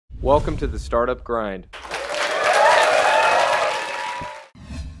Welcome to the Startup Grind.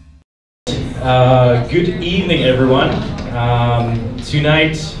 Good evening, everyone.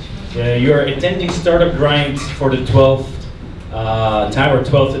 Tonight you are attending Startup Grind for the 12th time or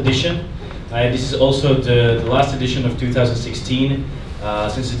 12th edition. This is also the last edition of 2016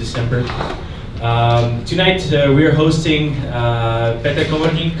 since December. Tonight we are hosting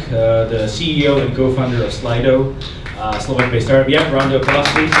Komornik, the CEO and co-founder of Slido, Slovak-based startup. Yeah, round of applause,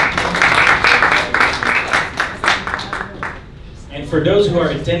 please. And for those who are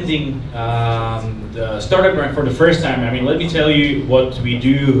attending the Startup Grind for the first time, let me tell you what we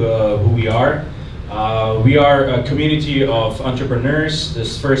do, who we are. We are a community of entrepreneurs.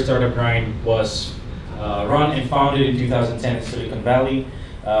 This first Startup Grind was run and founded in 2010 in Silicon Valley.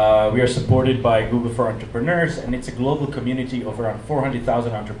 We are supported by Google for Entrepreneurs, and it's a global community of around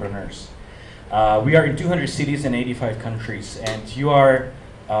 400,000 entrepreneurs. We are in 200 cities and 85 countries, and you are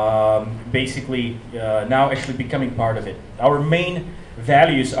basically now actually becoming part of it. Our main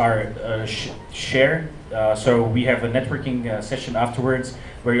values are share. So we have a networking session afterwards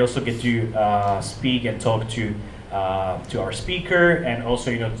where you also get to speak and talk to our speaker, and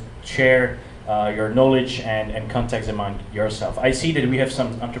also share your knowledge and contacts among yourself. I see that we have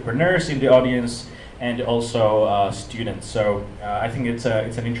some entrepreneurs in the audience and also students. So I think it's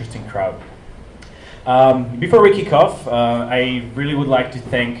an interesting crowd. Before we kick off, I really would like to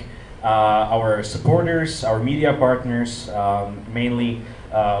thank our supporters, our media partners, mainly,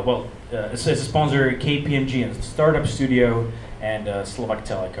 as a sponsor, KPMG and Startup Studio and Slovak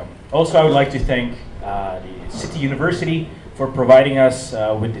Telecom. Also, I would like to thank the City University for providing us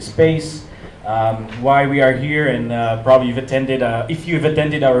with this space. Why we are here, and probably you've attended, if you've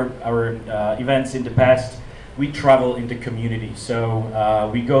attended our events in the past, we travel in the community. So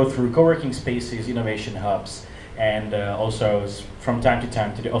we go through co-working spaces, innovation hubs, and also from time to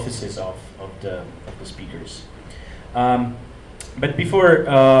time to the offices of the speakers. But before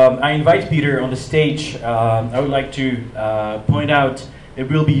I invite Peter on the stage, I would like to point out that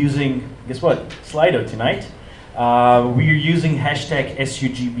we'll be using, guess what, Slido tonight. We're using hashtag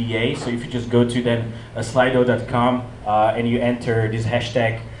SUGBA, so if you just go to then slido.com and you enter this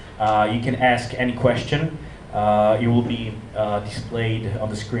hashtag, you can ask any question. It will be displayed on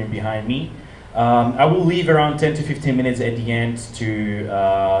the screen behind me. I will leave around 10 to 15 minutes at the end to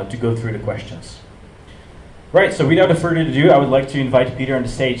go through the questions. Right, so without further ado, I would like to invite Peter on the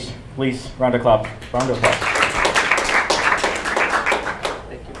stage. Please, round of applause. Round of applause.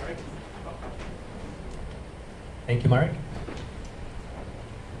 Thank you, Mark.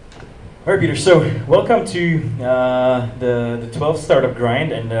 All right, Peter, so welcome to the 12th Startup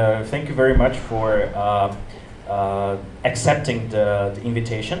Grind, and thank you very much for accepting the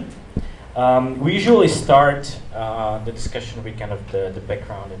invitation. We usually start the discussion with kind of the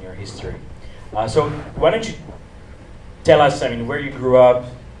background and your history. So why don't you tell us, where you grew up,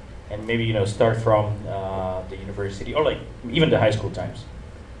 and maybe start from the university or even the high school times.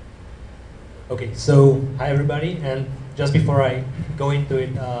 Okay, so hi everybody, and just before I go into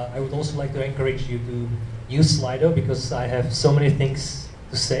it, I would also like to encourage you to use Slido, because I have so many things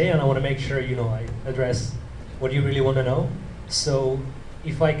to say, and I want to make sure I address what you really want to know. So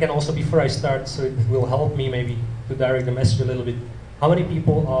if I can also, before I start, so it will help me maybe to direct the message a little bit. How many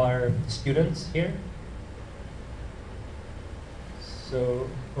people are students here? So,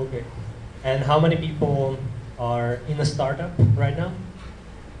 okay. And how many people are in a startup right now?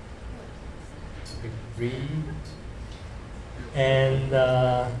 3. And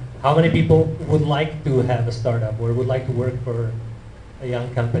how many people would like to have a startup or would like to work for a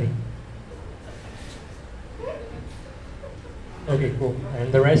young company? Okay, cool.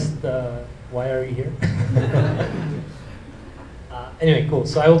 And the rest, why are you here? Anyway, cool.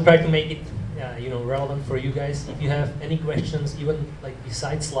 So I will try to make it, relevant for you guys. If you have any questions, even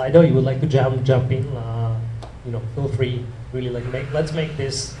besides Slido, you would like to jump in, feel free. Really, let's make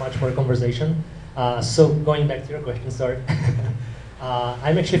this much more conversation. So going back to your question, sorry.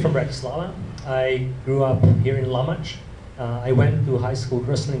 I'm actually from Bratislava. I grew up here in Lamač. I went to high school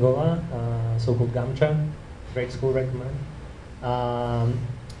Krosnigova, so-called Gamča, great school, recommend.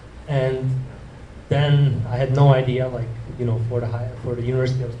 And then I had no idea, for the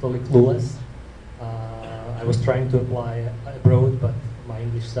university I was totally clueless. I was trying to apply abroad, but my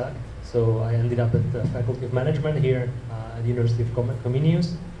English sucked. So I ended up at the Faculty of Management here at the University of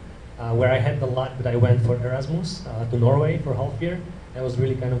Comenius, where I had the luck that I went for Erasmus to Norway for half year. That was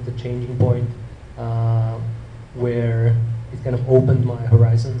really kind of the changing point where it kind of opened my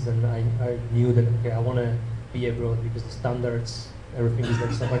horizons, and I knew that, okay, I want to be abroad because the standards, everything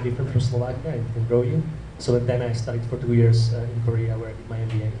is somewhat different from Slovakia. It can grow you. So then I studied for 2 years in Korea, where I did my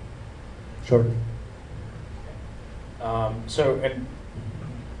MBA. shortly. And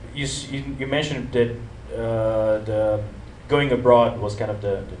you mentioned that the going abroad was kind of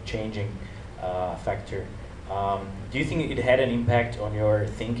the changing factor. Do you think it had an impact on your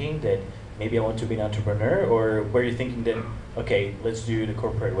thinking that maybe I want to be an entrepreneur, or were you thinking that, okay, let's do the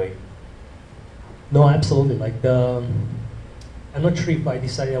corporate way? No, absolutely. Like I'm not sure if I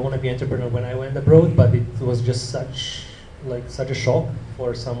decided I want to be an entrepreneur when I went abroad, but it was just such a shock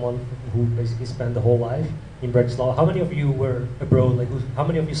for someone who basically spent the whole life in Bratislava. How many of you were abroad? Like, how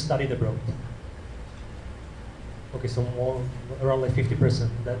many of you studied abroad? Okay, so more, around like 50%.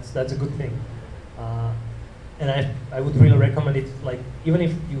 That's a good thing. And I would really recommend it. Like, even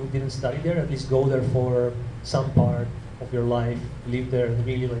if you didn't study there, at least go there for some part of your life, live there, and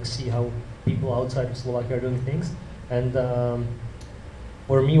really like see how people outside of Slovakia are doing things. And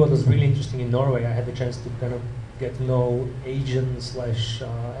for me, what was really interesting in Norway, I had the chance to kind of get to know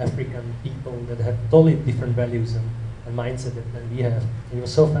Asian/African people that have totally different values and mindset than we have. And it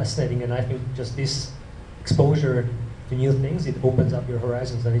was so fascinating, and I think just this exposure to new things, it opens up your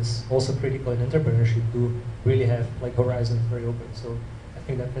horizons, and it's also critical in entrepreneurship to really have like horizons very open. So I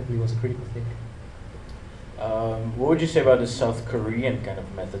think that definitely was a critical thing. What would you say about the South Korean kind of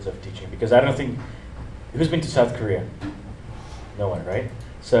methods of teaching? Because I don't think, who's been to South Korea? No one, right?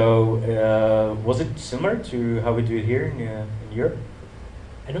 So was it similar to how we do it here in Europe?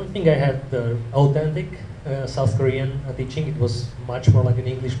 I don't think I had the authentic South Korean teaching. It was much more like an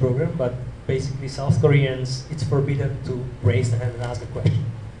English program, but basically South Koreans, it's forbidden to raise the hand and ask a question.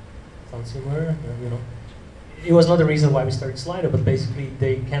 Sounds similar, you know. It was not the reason why we started Slido, but basically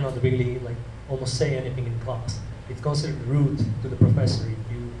they cannot really like almost say anything in class. It's considered rude to the professor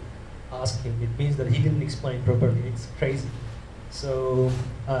if you ask him. It means that he didn't explain properly. It's crazy. So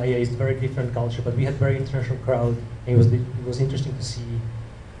yeah, it's a very different culture, but we had very international crowd. And it was interesting to see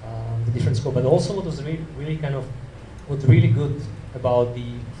the different scope. But also, what was really what's really good about the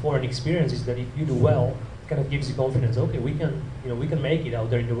foreign experience is that if you do well, it kind of gives you confidence. Okay, we can make it out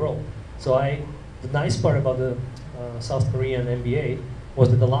there in the world. So the nice part about the South Korean MBA was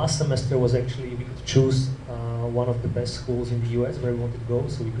that the last semester was actually we could choose one of the best schools in the US where we wanted to go.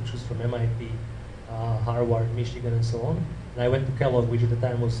 So we could choose from MIT, Harvard, Michigan, and so on. And I went to Kellogg, which at the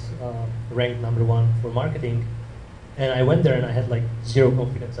time was ranked #1 for marketing. And I went there and I had like zero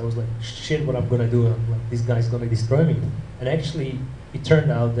confidence. I was like, shit, what I'm gonna do? I'm like, this guy's gonna destroy me. And actually, it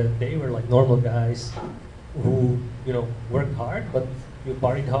turned out that they were like normal guys who, you know, worked hard, but you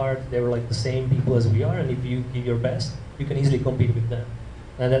partied hard. They were like the same people as we are, and if you give your best, you can easily compete with them.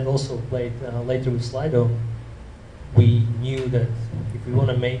 And that also played later with Slido. We knew that if we want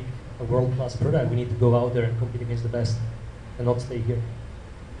to make a world-class product, we need to go out there and compete against the best, and not stay here.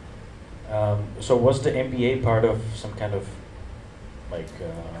 So was the MBA part of some kind of like,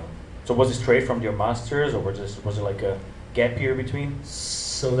 so was it straight from your master's, or was it like a gap year between?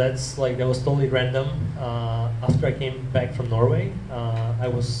 So that was totally random. After I came back from Norway, I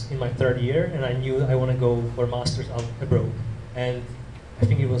was in my 3rd year, and I knew I want to go for a master's out abroad. And I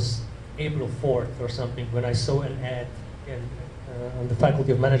think it was April 4th or something when I saw an ad on the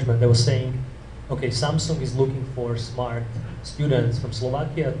Faculty of Management that was saying, okay, Samsung is looking for smart students from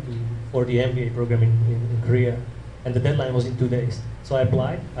Slovakia for the MBA program in Korea, and the deadline was in 2 days. So I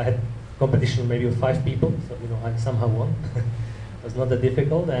applied. I had competition maybe with 5 people, so you know I somehow won. It was not that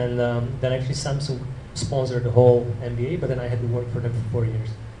difficult, and then actually Samsung sponsored the whole MBA, but then I had to work for them for 4 years.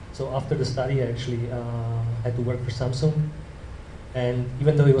 So after the study, I actually had to work for Samsung, and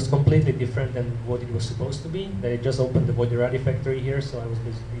even though it was completely different than what it was supposed to be, they just opened the Vodirati factory here, so I was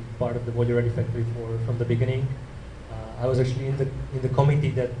basically part of the Vodirati factory from the beginning. I was actually in the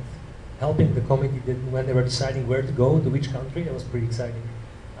committee helping the committee when they were deciding where to go, to which country. That was pretty exciting.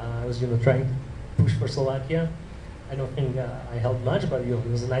 I was trying to push for Slovakia. I don't think I helped much, but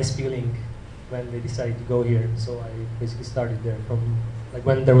it was a nice feeling when they decided to go here. So I basically started there from like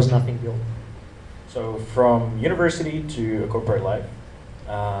when there was nothing built. So from university to a corporate life.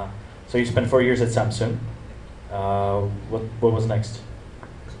 So you spent 4 years at Samsung. What was next?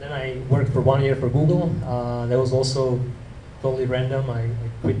 Then I worked for 1 year for Google. That was also totally random. I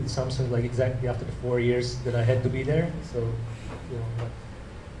quit Samsung like exactly after the 4 years that I had to be there. So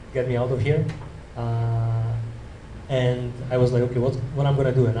get me out of here. And I was like, okay, what I'm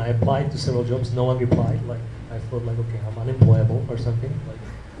gonna do? And I applied to several jobs. No one replied. Like I thought, like, okay, I'm unemployable or something. Like,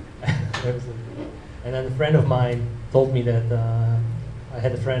 and then a friend of mine told me that I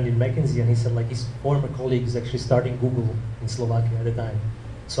had a friend in McKinsey, and he said like his former colleague is actually starting Google in Slovakia at the time.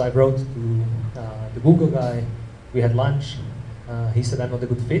 So I wrote to the Google guy. We had lunch. He said I'm not a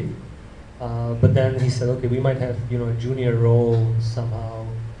good fit, but then he said, okay, we might have a junior role somehow.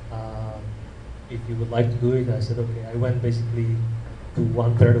 if you would like to do it. I said, okay. I went basically to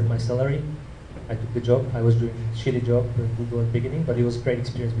 1/3 of my salary. I took the job. I was doing a shitty job in Google at the beginning, but it was a great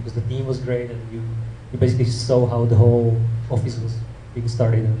experience because the team was great, and you basically saw how the whole office was being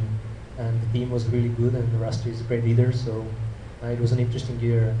started, and the team was really good, and Rusty is a great leader, so it was an interesting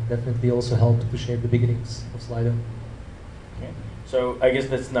year. Definitely also helped to shape the beginnings of Slido. Okay. So I guess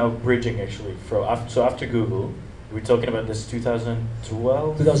that's now bridging actually. So after Google, we're talking about this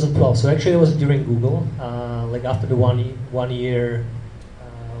 2012? 2012. So actually it was during Google. Like after the one year,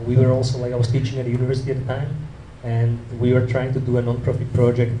 we were also, like I was teaching at the university at the time, and we were trying to do a non-profit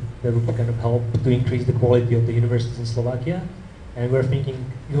project that would kind of help to increase the quality of the universities in Slovakia. And we were thinking,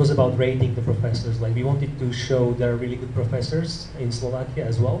 it was about rating the professors. Like we wanted to show there are really good professors in Slovakia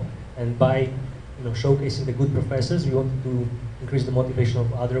as well. And by showcasing the good professors, we wanted to increase the motivation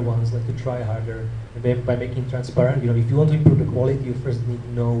of other ones, like to try harder. And then by making transparent, if you want to improve the quality, you first need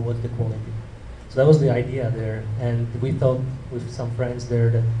to know what's the quality. So that was the idea there, and we thought with some friends there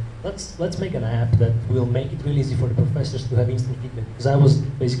that let's make an app that will make it really easy for the professors to have instant feedback. Because I was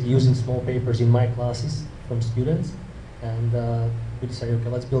basically using small papers in my classes from students, and we decided, okay,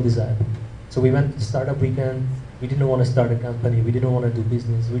 let's build this app. So we went to Startup Weekend. We didn't want to start a company. We didn't want to do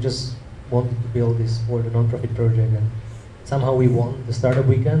business. We just wanted to build this for the non-profit project, and somehow we won the Startup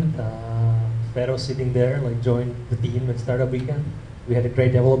Weekend. Vero sitting there, like joined the team at Startup Weekend. We had a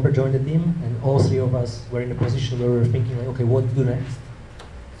great developer join the team, and all three of us were in a position where we were thinking, like, okay, what to do next?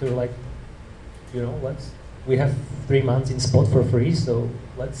 So we're like, we have 3 months in Spot for free, so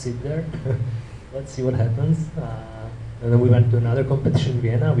let's sit there, let's see what happens. And then we went to another competition in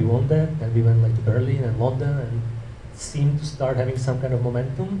Vienna, we won that, and we went like to Berlin and London, and it seemed to start having some kind of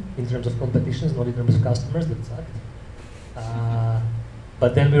momentum in terms of competitions, not in terms of customers. That sucked.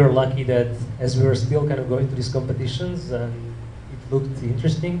 But then we were lucky that as we were still kind of going to these competitions, and looked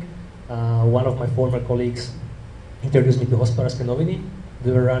interesting. One of my former colleagues introduced me to Hospodářské noviny.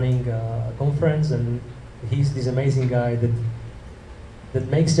 They were running a conference, and he's this amazing guy that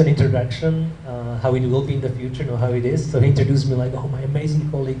makes you an introduction, how it will be in the future, how it is. So he introduced me like, oh, my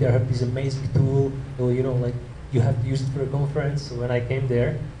amazing colleague, they have this amazing tool, like you have to use it for a conference. So when I came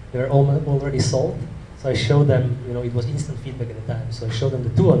there, they were already sold. So I showed them, it was instant feedback at the time. So I showed them the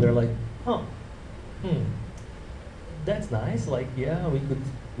tool, and they're like, oh, that's nice. Like, yeah, we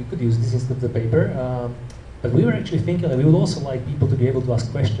could use this instead of the paper. But we were actually thinking that we would also like people to be able to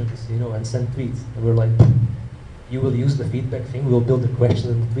ask questions, and send tweets. And we were like, you will use the feedback thing. We'll build the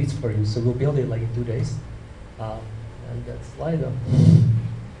questions and the tweets for you. So we'll build it like in 2 days, and that's Slido.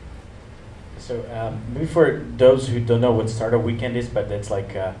 So maybe for those who don't know what Startup Weekend is, but that's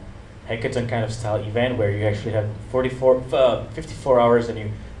like a hackathon kind of style event where you actually have 54 hours, and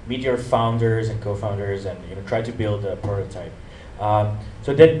you meet your founders and co-founders, and try to build a prototype.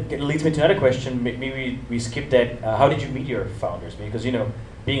 So that leads me to another question. Maybe we skip that. How did you meet your founders? Because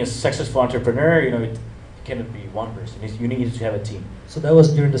being a successful entrepreneur, it cannot be one person. You need to have a team. So that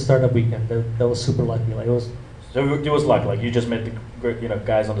was during the Startup Weekend. That was super lucky. Like So it was luck. Like you just met the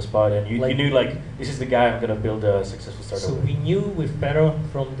guys on the spot, and you knew like this is the guy I'm gonna build a successful startup. So with. we knew with Vero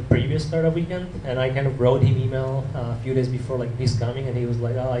from the previous Startup Weekend, and I kind of wrote him email a few days before, like, he's coming, and he was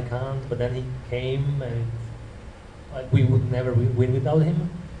like, oh, I can't. But then he came, and like we would never win without him.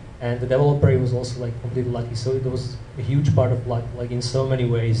 And the developer, he was also like completely lucky. So it was a huge part of luck, like in so many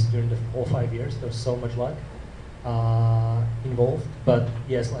ways during the whole 5 years. There was so much luck involved. But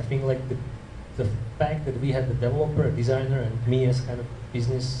yes, I think like the fact that we had the developer, a designer, and me as kind of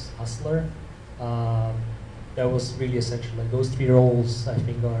business hustler, that was really essential. Like those 3 roles, I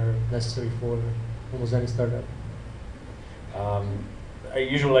think, are necessary for almost any startup. I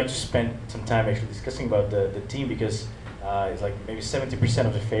usually like to spend some time actually discussing about the team, because it's like maybe 70%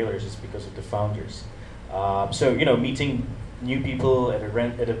 of the failures is because of the founders. So meeting new people at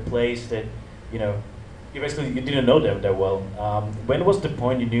a place that you didn't know them that well. When was the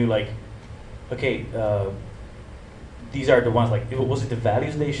point you knew, like, okay, these are the ones, like, was it the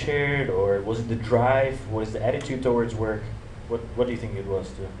values they shared, or was it the drive, was the attitude towards work? What do you think it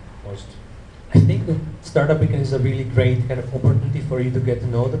was the most? I think the Startup Weekend is a really great kind of opportunity for you to get to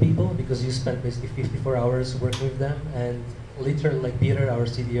know the people, because you spend basically 54 hours working with them, and literally, like Peter, our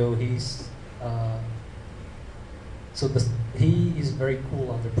CDO, he is very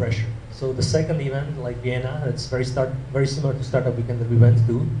cool under pressure. So the second event, like Vienna, it's very similar to Startup Weekend that we went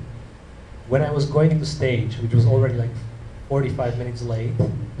to. When I was going into stage, which was already like 45 minutes late,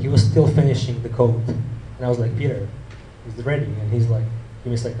 he was still finishing the code. And I was like, Peter, is it ready? And he's like,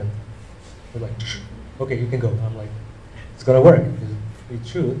 give me a second. We're like, okay, you can go. I'm like, it's gonna work. It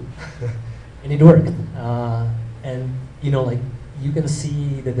should. And it worked. And like, you can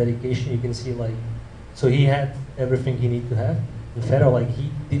see the dedication. You can see like, so he had everything he needed to have. And Ferro, like he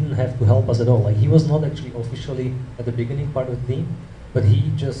didn't have to help us at all. Like he was not actually officially at the beginning part of the team, but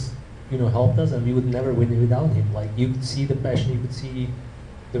he just helped us, and we would never win without him. Like you could see the passion, you could see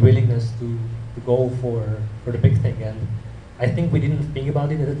the willingness to go for the big thing. And I think we didn't think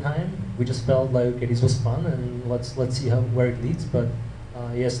about it at the time. We just felt like, okay, this was fun, and let's see where it leads. But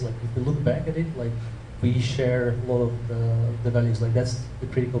yes, like if you look back at it, like we share a lot of the values. Like that's the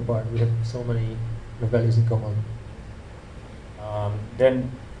critical part. We have so many values in common.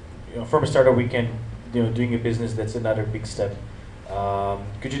 Then, from a startup weekend, doing a business, that's another big step.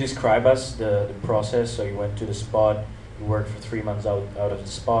 Could you describe us the process? So you went to the spot, you worked for 3 months out of the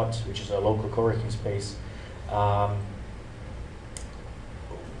spot, which is a local co-working space.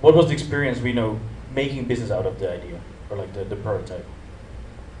 What was the experience, making business out of the idea, or like the prototype?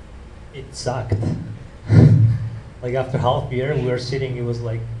 It sucked. Like after half a year, we were sitting, it was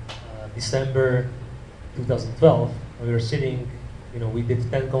like December 2012, we were sitting, we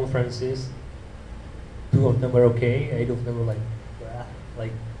did 10 conferences, 2 of them were okay, 8 of them were like,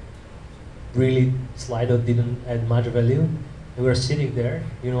 like really Slido didn't add much value. And we were sitting there,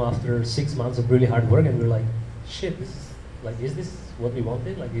 after 6 months of really hard work, and we were like, shit, is this what we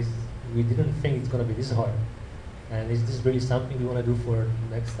wanted? Like, we didn't think it's gonna be this hard. And is this really something we want to do for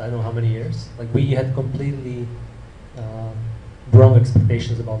the next, I don't know how many years? Like we had completely wrong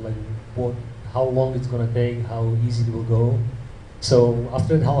expectations about like how long it's gonna take, how easy it will go. So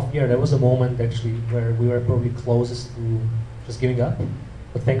after that half year, there was a moment actually where we were probably closest to just giving up.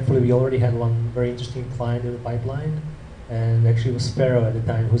 But thankfully, we already had one very interesting client in the pipeline, and actually it was Ferro at the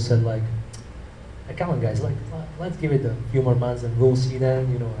time who said like, hey, come on guys, like let's give it a few more months and we'll see then,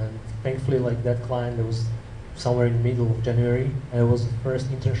 And thankfully, like that client, there was somewhere in the middle of January, and it was the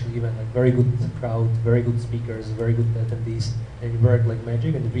first international event, like very good crowd, very good speakers, very good attendees, and it worked like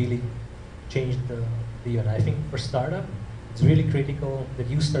magic and really changed the event. I think for startup, it's really critical that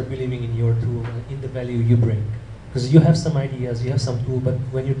you start believing in your tool and in the value you bring. Because you have some ideas, you have some tool, but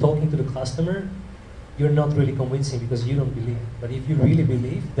when you're talking to the customer, you're not really convincing because you don't believe. But if you really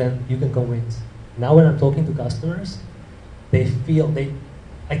believe, then you can convince. Now when I'm talking to customers, they feel,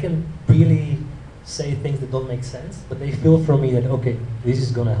 I can really say things that don't make sense, but they feel from me that, okay, this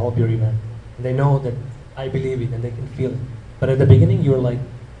is gonna help your event. And they know that I believe it and they can feel it. But at the beginning, you're like,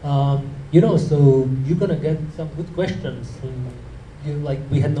 so you're gonna get some good questions. And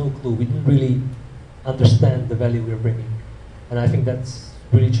we had no clue. We didn't really understand the value we're bringing. And I think that's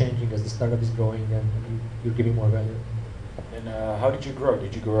really changing as the startup is growing and you're giving more value. And how did you grow?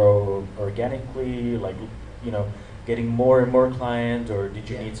 Did you grow organically, like, getting more and more clients, or did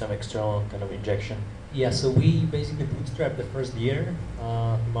you need some external kind of injection? Yeah, so we basically bootstrapped the first year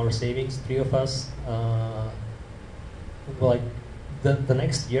from our savings, 3 of us. The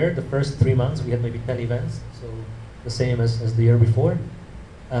next year, the first 3 months, we had maybe 10 events, so the same as the year before.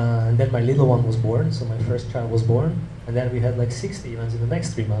 And then my little one was born, so my first child was born. And then we had like 60 events in the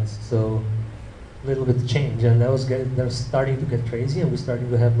next 3 months, so a little bit of change. And that was starting to get crazy, and we're starting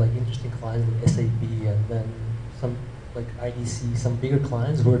to have like interesting clients like SAP, and then some like IDC, some bigger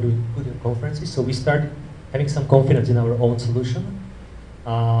clients who are doing good in conferences. So we started having some confidence in our own solution.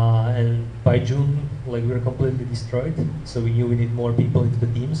 And by June, like we were completely destroyed. So we knew we need more people into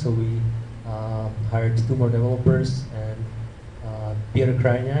the team. So we hired 2 more developers, and Pierre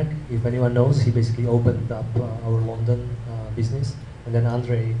Krajniak, if anyone knows, he basically opened up our London business. And then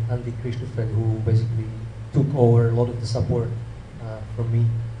Andy Christopher, who basically took over a lot of the support from me.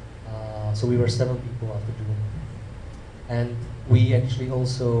 So we were 7 people after June. And we actually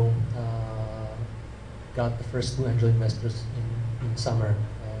also got the first 2 angel investors in summer.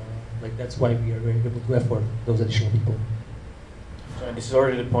 That's why we are able to afford those additional people. So, and this is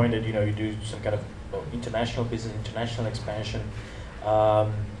already the point that you do some kind of international business, international expansion.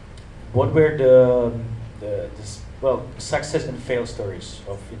 What were the success and fail stories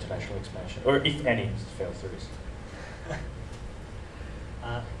of international expansion, or if any fail stories?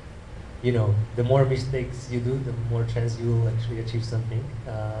 The more mistakes you do, the more chance you will actually achieve something.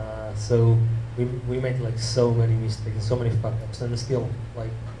 So we made like so many mistakes and so many fuck-ups, and still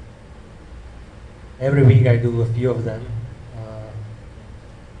like every week I do a few of them.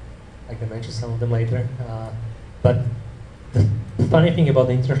 I can mention some of them later. But the funny thing about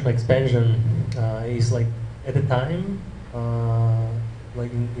the international expansion is like at the time,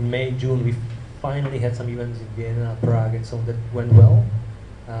 like in May, June, we finally had some events in Vienna, Prague, and so on that went well.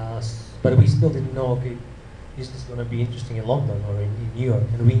 But we still didn't know, okay, is this going to be interesting in London or in New York?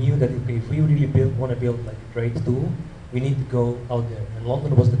 And we knew that if we really want to build like a great tool, we need to go out there. And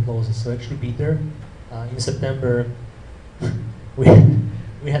London was the closest. So actually, Peter, in September, we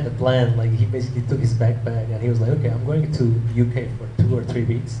we had a plan. Like he basically took his backpack and he was like, okay, I'm going to UK for 2 or 3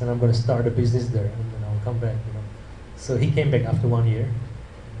 weeks and I'm going to start a business there and then I'll come back. You know, so he came back after 1 year.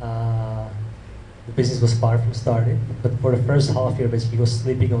 The business was far from started, but for the first half year, basically, he was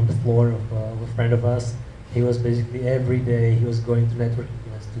sleeping on the floor of a friend of us. He was basically every day, he was going to networking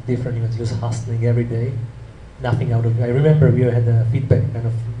events, to different events, he was hustling every day. Nothing out of it. I remember we had a feedback kind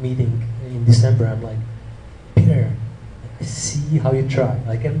of meeting in December. I'm like, Peter, I see how you try.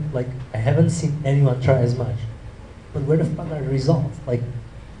 I haven't seen anyone try as much. But where the fuck are the results? Like,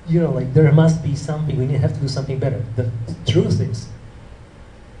 you know, like there must be something, we have to do something better. The truth is,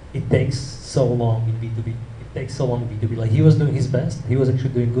 it takes so long in B2B. It takes so long in B2B. Like he was doing his best. He was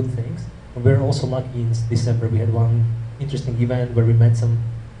actually doing good things. And we were also lucky in December. We had one interesting event where we met some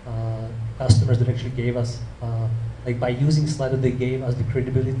customers that actually gave us, like by using Slido, they gave us the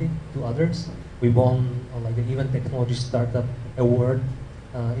credibility to others. We won like an event technology startup award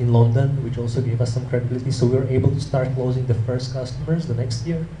in London, which also gave us some credibility. So we were able to start closing the first customers the next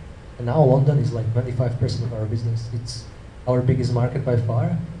year. And now London is like 25% of our business. It's our biggest market by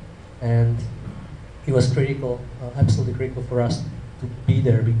far. And it was critical, absolutely critical for us to be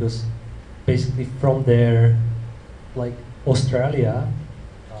there because basically from there, like Australia,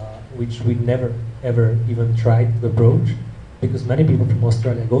 which we never ever even tried to approach, because many people from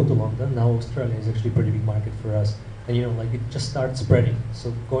Australia go to London. Now Australia is actually a pretty big market for us. And you know, like it just started spreading.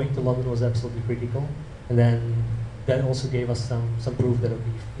 So going to London was absolutely critical. And then that also gave us some proof that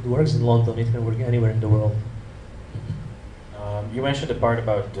okay, if it works in London, it can work anywhere in the world. You mentioned the part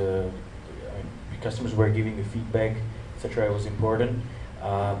about the customers were giving you feedback, etc. It was important.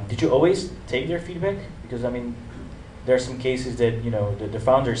 Did you always take their feedback? Because I mean, there are some cases that you know the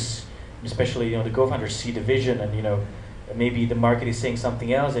founders, especially you know the co-founders, see the vision, and you know maybe the market is saying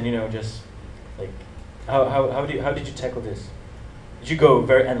something else, and you know just like how did you tackle this? Did you go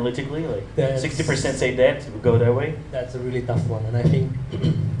very analytically, like 60% say that, we go that way? That's a really tough one, and I think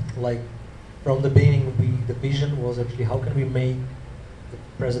like. From the beginning, the vision was actually how can we make the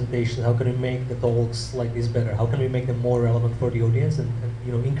presentation, how can we make the talks like this better, how can we make them more relevant for the audience and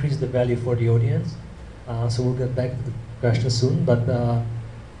you know increase the value for the audience. So we'll get back to the question soon, but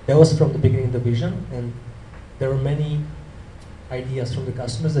that was from the beginning the vision, and there were many ideas from the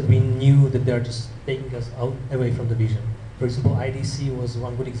customers that we knew that they're just taking us away from the vision. For example, IDC was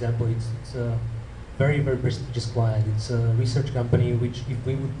one good example. It's a very, very prestigious client. It's a research company which if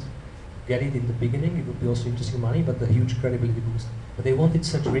we would get it in the beginning, it would be also interesting money, but a huge credibility boost. But they wanted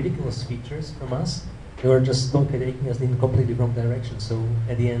such ridiculous features from us. They were just taking us in completely wrong direction. So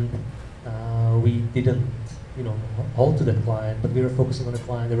at the end, we didn't, you know, hold to that client, but we were focusing on the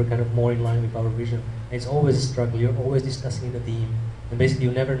client. They were kind of more in line with our vision. And it's always a struggle. You're always discussing in the team, and basically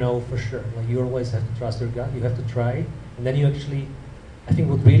you never know for sure. Like you always have to trust your gut. You have to try it, and then you actually. I think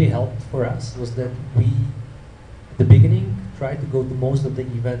what really helped for us was that we, at the beginning, try to go to most of the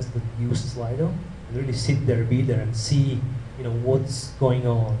events that use Slido and really sit there, be there, and see, you know, what's going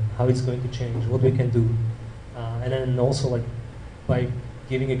on, how it's going to change, what we can do, and then also like by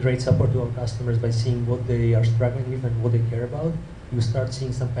giving a great support to our customers by seeing what they are struggling with and what they care about, you start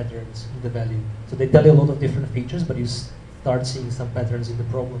seeing some patterns in the value. So they tell you a lot of different features, but you start seeing some patterns in the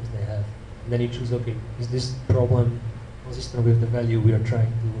problems they have, and then you choose, okay, is this problem consistent with the value we are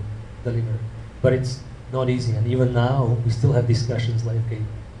trying to deliver? But it's not easy, and even now we still have discussions like, okay,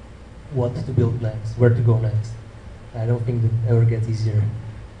 what to build next, where to go next. I don't think that ever gets easier.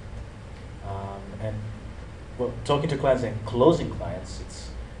 And well, talking to clients and closing clients,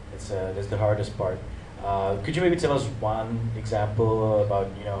 that's the hardest part. Could you maybe tell us one example about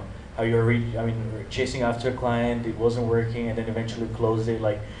you know how you're chasing after a client, it wasn't working, and then eventually closed it?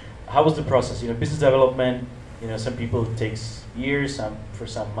 Like, how was the process? You know, business development. You know, some people it takes years, some for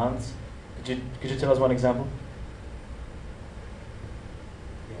some months. Could you tell us one example?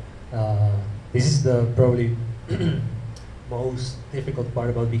 This is the probably most difficult part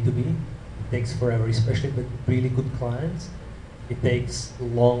about B2B. It takes forever, especially with really good clients. It takes a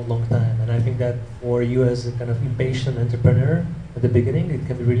long, long time. And I think that for you as a kind of impatient entrepreneur, at the beginning, it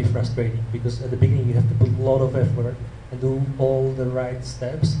can be really frustrating because at the beginning you have to put a lot of effort and do all the right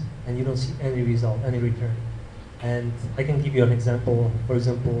steps, and you don't see any result, any return. And I can give you an example. For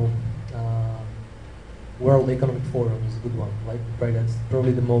example, World Economic Forum is a good one. Right, that's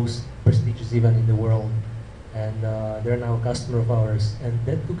probably the most prestigious event in the world, and they're now a customer of ours. And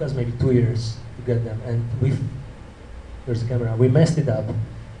that took us maybe 2 years to get them. And there's the camera. We messed it up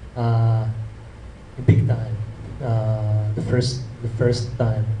big time. The first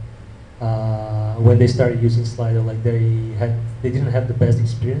time when they started using Slido, like they didn't have the best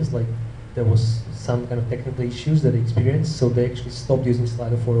experience. Like there was some kind of technical issues that they experienced, so they actually stopped using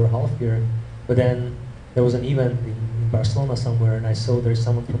Slido for a half year. But then there was an event in Barcelona somewhere, and I saw there's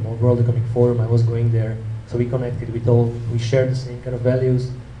someone from World Economic Forum. I was going there, so we connected. We shared the same kind of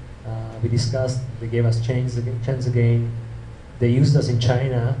values. We discussed. They gave us chance again. They used us in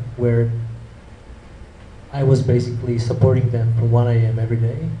China, where I was basically supporting them from 1 a.m. every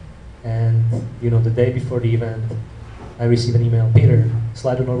day. And the day before the event, I received an email, Peter,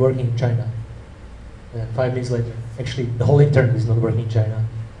 Slido not working in China. And 5 minutes later, actually the whole internet is not working in China.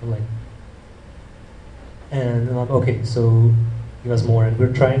 I'm like, and I'm like, okay, so give us more. And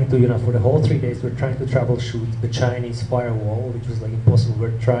we're trying to, for the whole 3 days, we're trying to troubleshoot the Chinese firewall, which was like impossible.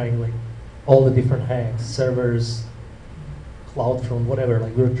 We're trying like all the different hacks, servers, CloudFront, whatever.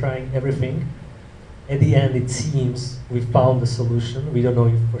 Like we were trying everything. At the end, it seems we found the solution. We don't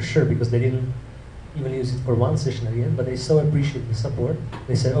know for sure because they didn't even use it for one session at the end, but they so appreciate the support.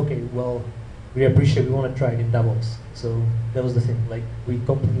 They said, okay, well, we want to try it in doubles. So that was the thing. Like we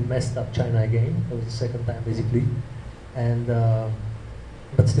completely messed up China again. That was the second time basically. And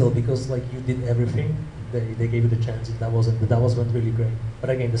but still, because like you did everything, they gave you the chance in doubles, and the doubles went really great.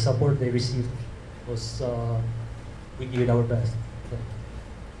 But again, the support they received was we gave it our best.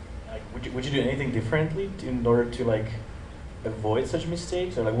 Would you do anything differently in order to like avoid such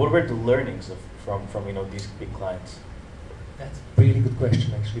mistakes, or like what were the learnings from these big clients? That's a really good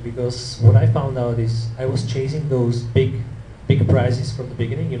question actually, because what I found out is I was chasing those big prizes from the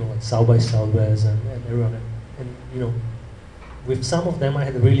beginning, like South by Southwest and everyone, and with some of them I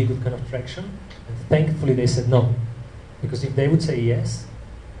had a really good kind of traction, and thankfully they said no, because if they would say yes,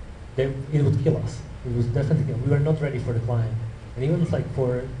 it would kill us. It was definitely, we were not ready for the client, and even like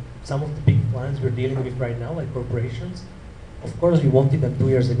for some of the big clients we're dealing with right now, like corporations, of course we wanted them 2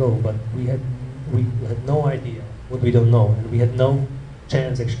 years ago, but we had no idea what we don't know, and we had no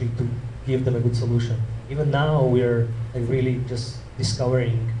chance actually to give them a good solution. Even now we're like really just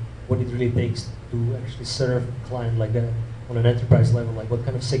discovering what it really takes to actually serve a client like that on an enterprise level, like what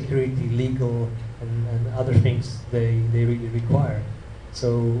kind of security, legal, and other things they really require.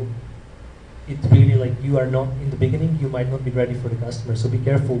 So it's really like you are not, in the beginning, you might not be ready for the customer, so be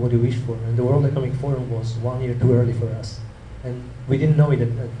careful what you wish for. And the World Economic Forum was 1 year too early for us. And we didn't know it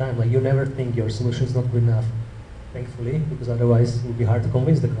at that time. Like you never think your solution is not good enough, thankfully, because otherwise it would be hard to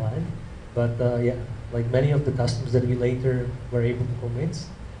convince the client. But yeah, like many of the customers that we later were able to convince,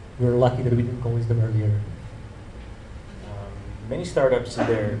 we were lucky that we didn't convince them earlier. Many startups in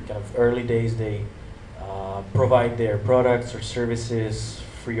their kind of early days, they provide their products or services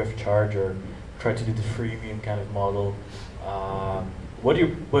free of charge, or try to do the freemium kind of model. What do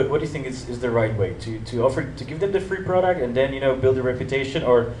you think is the right way to offer, to give them the free product and then build a reputation,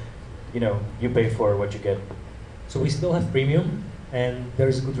 or you pay for what you get? So we still have premium, and there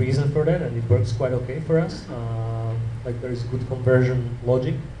is a good reason for that, and it works quite okay for us. Like there is good conversion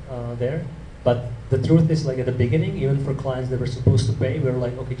logic there. But the truth is, like at the beginning, even for clients that were supposed to pay, we were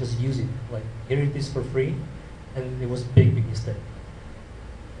like, okay, just use it. Like here it is for free, and it was a big mistake.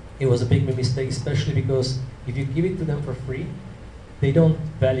 It was a big mistake, especially because if you give it to them for free, they don't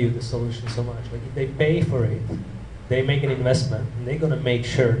value the solution so much. Like if they pay for it, they make an investment, and they're gonna make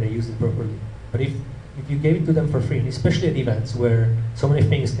sure they use it properly. But if you gave it to them for free, and especially at events where so many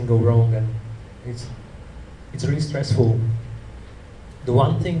things can go wrong, and it's really stressful. The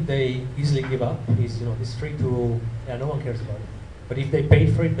one thing they easily give up is this free tool. Yeah, no one cares about it. But if they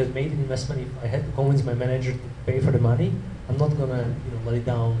paid for it, they made an investment. If I had to convince my manager to pay for the money, I'm not gonna let it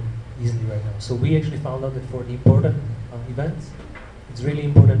down easily right now. So we actually found out that for the important events, it's really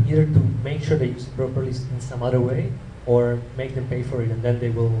important either to make sure they use it properly in some other way, or make them pay for it, and then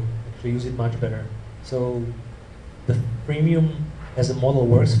they will actually use it much better. So the freemium as a model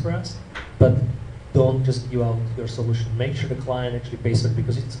works for us, but don't just give out your solution. Make sure the client actually pays for it,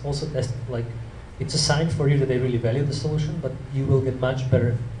 because it's also tested. Like it's a sign for you that they really value the solution, but you will get much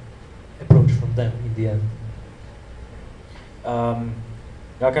better approach from them in the end.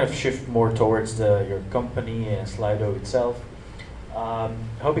 Now kind of shift more towards your company and Slido itself.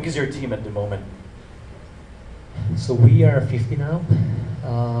 How big is your team at the moment? So we are 50 now.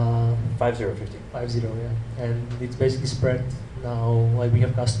 50. 50, yeah. And it's basically spread now, like we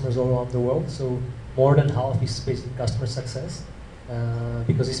have customers all around the world, so more than half is basically customer success.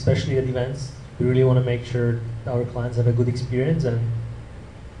 Because especially at events, we really want to make sure our clients have a good experience, and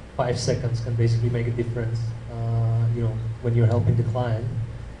 5 seconds can basically make a difference, when you're helping the client.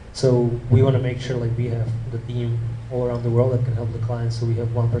 So we want to make sure like we have the team all around the world that can help the clients. So we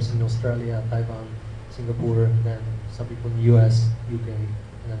have one person in Australia, Taiwan, Singapore, and then some people in the US, UK,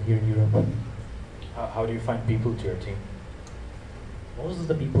 and then here in Europe. How do you find people to your team? most of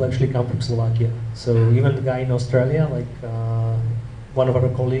the people actually come from Slovakia. So even the guy in Australia, like one of our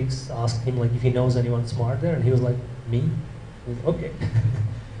colleagues asked him like if he knows anyone smart there, and he was like, me? He was, okay.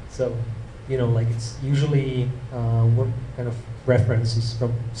 So, you know, like it's usually what kind of references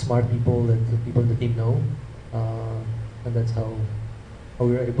from smart people that the people in the team know, and that's how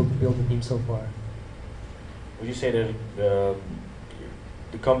we were able to build the team so far. Would you say that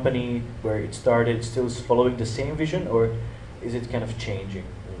the company where it started still is following the same vision, or is it kind of changing?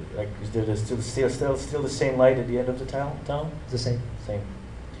 Like, is there still the same light at the end of the tunnel? It's the same. Same.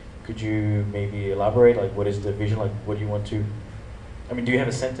 Could you maybe elaborate? Like, what is the vision? Like, what do you want to? I mean, do you have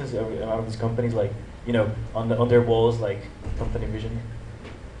a sentence around these companies, like, you know, on their walls, like company vision?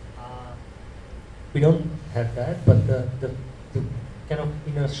 We don't have that, but the kind of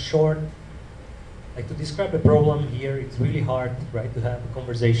in a short, like to describe the problem here, it's really hard, right, to have a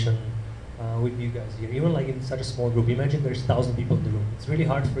conversation with you guys here. Even like in such a small group, imagine there's 1,000 people in the room. It's really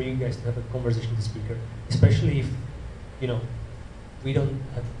hard for you guys to have a conversation with the speaker, especially if, you know, we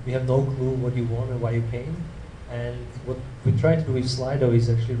have no clue what you want and why you came. And what we try to do with Slido is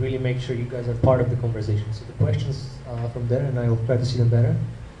actually really make sure you guys are part of the conversation. So the questions from there, and I will try to see them better.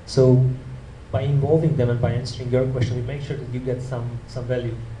 So by involving them and by answering your question, we make sure that you get some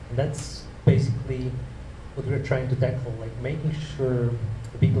value. And that's basically what we're trying to tackle, like making sure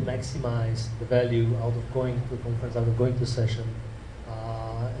the people maximize the value out of going to a conference, out of going to a session,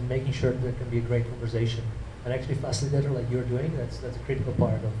 and making sure there can be a great conversation. And actually facilitator like you're doing, that's a critical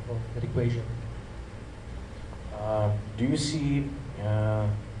part of that equation. Do you see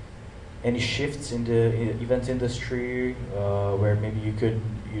any shifts in the events industry where maybe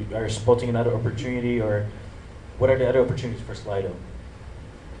you are spotting another opportunity, or what are the other opportunities for Slido?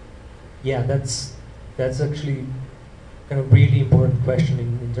 Yeah, that's actually kind of really important question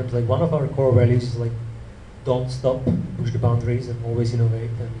in terms of like one of our core values is like don't stop, push the boundaries, and always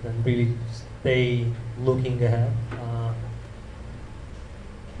innovate, and really stay looking ahead.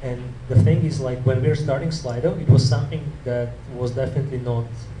 And the thing is, like, when we were starting Slido, it was something that was definitely not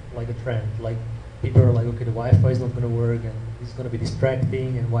like a trend. Like, people are like, okay, the Wi-Fi is not going to work, and it's going to be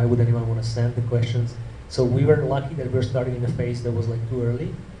distracting, and why would anyone want to send the questions? So we were lucky that we were starting in a phase that was like too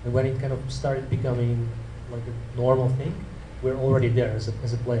early, and when it kind of started becoming like a normal thing, we're already there as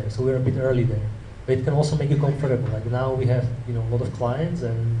a player. So we're a bit early there, but it can also make you comfortable. Like now we have, you know, a lot of clients,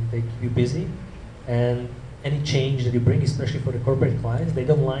 and they keep you busy, and any change that you bring, especially for the corporate clients, they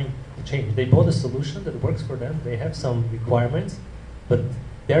don't like the change. They bought a solution that works for them. They have some requirements, but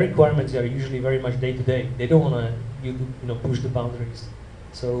their requirements are usually very much day to day. They don't want to you know, push the boundaries.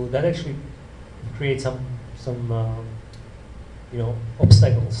 So that actually creates some you know,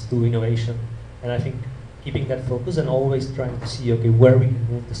 obstacles to innovation. And I think keeping that focus and always trying to see, okay, where we can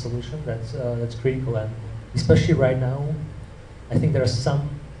move the solution, that's critical. And especially right now, I think there are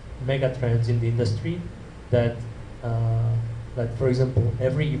some mega trends in the industry that, for example,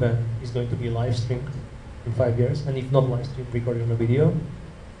 every event is going to be live streamed in 5 years, and if not live streamed, recorded on a video,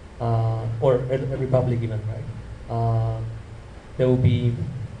 or every public event, right? There will be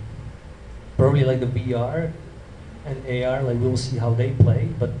probably like the VR and AR, like we'll see how they play,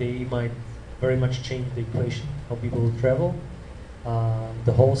 but they might very much change the equation, how people will travel.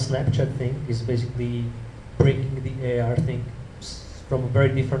 The whole Snapchat thing is basically bringing the AR thing from a very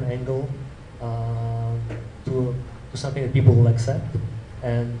different angle to something that people will accept.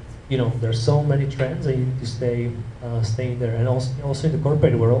 And you know, there's so many trends that you need to stay in there. And also in the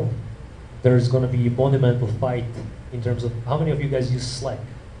corporate world, there's going to be a monumental fight in terms of how many of you guys use Slack.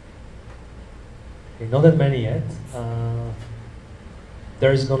 Okay, not that many yet.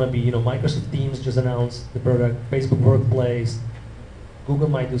 There's going to be, you know, Microsoft Teams just announced the product, Facebook Workplace, Google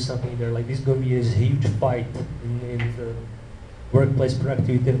might do something there. Like, this is going to be a huge fight in the workplace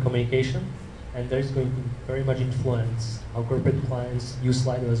productivity and communication, and there's going to very much influence how corporate clients use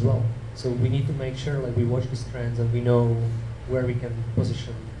Slido as well. So we need to make sure, like, we watch these trends and we know where we can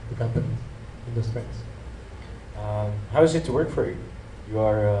position the company in those trends. How is it to work for you? You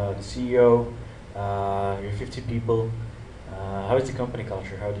are the CEO. You're 50 people. How is the company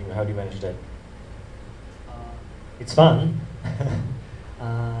culture? How do you manage that? It's fun.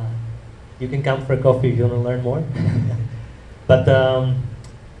 You can come for a coffee if you want to learn more. But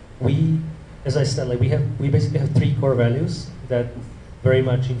we, as I said, like we basically have 3 core values that very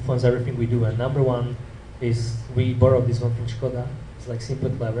much influence everything we do. And number 1 is, we borrowed this one from Škoda. It's like simple,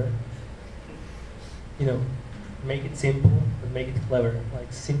 clever. You know, make it simple, but make it clever.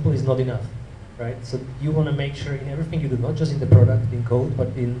 Like, simple is not enough, right? So you want to make sure in everything you do, not just in the product, in code, but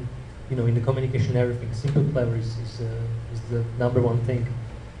in, you know, in the communication, everything. Simple, clever is the number 1 thing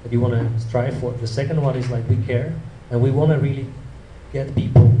that you want to strive for. The second one is, like, we care, and we want to really get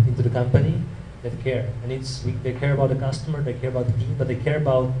people into the company that care. And they care about the customer, they care about the team, but they care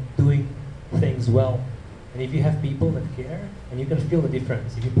about doing things well. And if you have people that care, and you can feel the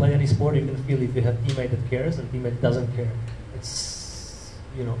difference. If you play any sport, you can feel if you have a teammate that cares and a teammate that doesn't care. It's,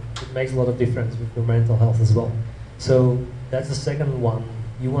 you know, it makes a lot of difference with your mental health as well. So that's the second one.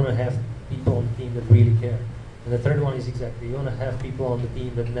 You want to have people on the team that really care. And the third one is exactly, you want to have people on the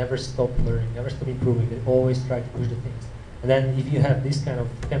team that never stop learning, never stop improving, they always try to push the things. And then if you have this kind of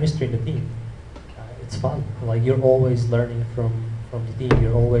chemistry in the team, it's fun. Like, you're always learning from the team.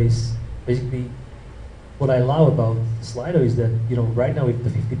 You're always, basically, what I love about Slido is that, you know, right now with the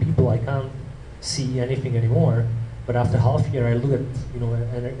 50 people, I can't see anything anymore. But after half year, I look at, you know,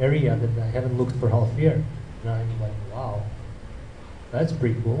 an area that I haven't looked for half year, and I'm like, wow, that's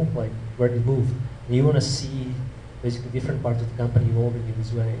pretty cool. Like, where did it move? And you want to see basically different parts of the company evolving in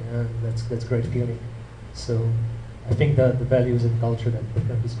this way, and that's great feeling. So I think that the values and culture that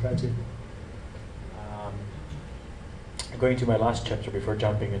kind of describes it. Going to my last chapter before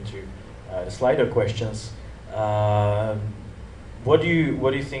jumping into the Slido questions. What do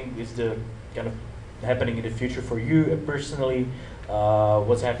you think is the kind of happening in the future for you personally?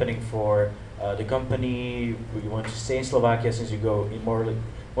 What's happening for the company? You want to stay in Slovakia since you go in more, like,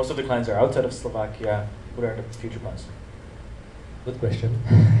 most of the clients are outside of Slovakia. What are the future plans? Good question.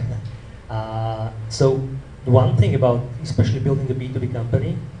 So one thing about especially building a B2B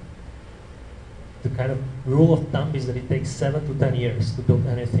company, the kind of rule of thumb is that it takes 7 to 10 years to build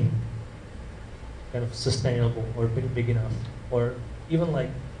anything kind of sustainable or big enough, or even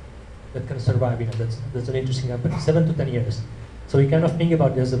like that can survive. You know, that's an interesting company. 7 to 10 years. So we kind of think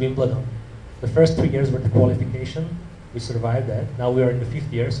about this as a Wimbledon. The first 3 years were the qualification. We survived that. Now we are in the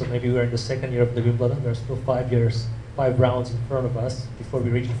 5th year, so maybe we are in the 2nd year of the Wimbledon. There's still 5 years, 5 rounds in front of us before we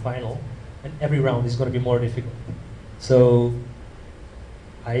reach the final, and every round is going to be more difficult. So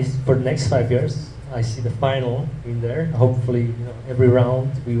for the next 5 years, I see the final in there. Hopefully, you know, every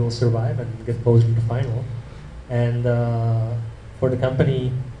round we will survive and get closer to the final. And for the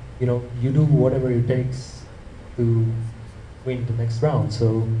company, you know, you do whatever it takes to win the next round.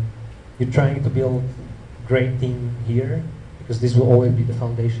 So you're trying to build a great team here, because this will always be the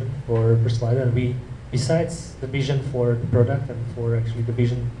foundation for Slido. And we, besides the vision for the product and for actually the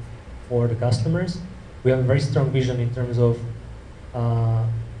vision for the customers, we have a very strong vision in terms of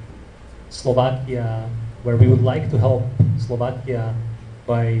Slovakia, where we would like to help Slovakia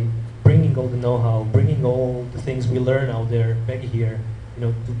by bringing all the know-how, bringing all the things we learn out there back here, you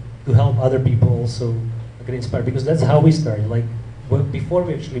know, to help other people also get inspired. Because that's how we started. Like, before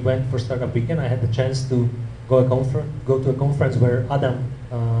we actually went for Startup Weekend, I had the chance to go to a conference where Adam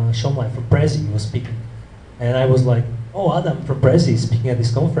Shomlai from Prezi was speaking, and I was like, oh, Adam from Prezi is speaking at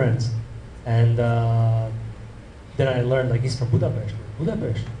this conference, and then I learned, like, he's from Budapest.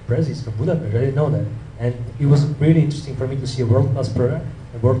 Budapest, Prezi is from Budapest. I didn't know that, and it was really interesting for me to see a world-class product,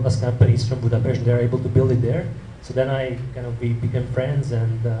 a world-class company is from Budapest, and they're able to build it there. So then we became friends,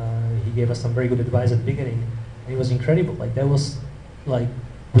 and he gave us some very good advice at the beginning, and it was incredible. Like, that was like,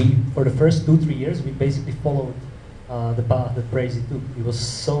 for the first 2-3 years, we basically followed the path that Prezi took. It was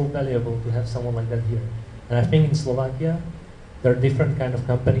so valuable to have someone like that here. And I think in Slovakia, there are different kind of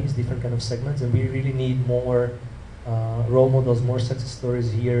companies, different kind of segments, and we really need more role models, more success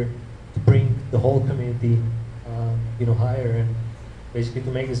stories here to bring the whole community, you know, higher, and basically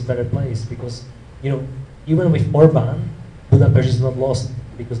to make this a better place. Because, you know, even with Orban, Budapest is not lost,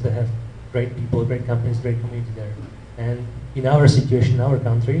 because they have great people, great companies, great community there. And in our situation, in our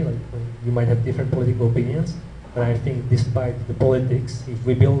country, like, you might have different political opinions, but I think despite the politics, if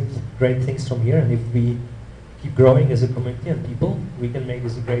we build great things from here, and if we keep growing as a community and people, we can make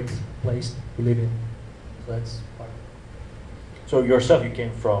this a great place to live in. So that's part of it. So yourself, you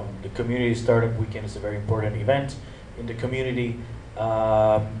came from the community. Startup Weekend is a very important event in the community.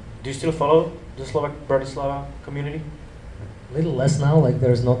 Do you still follow the Slovak Bratislava community? A little less now, like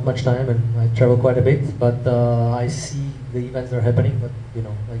there's not much time, and I travel quite a bit, but I see the events that are happening, but you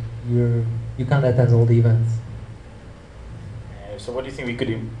know, like you can't attend all the events. So what do you think we could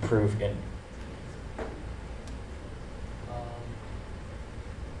improve in?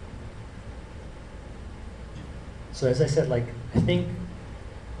 So as I said, like, I think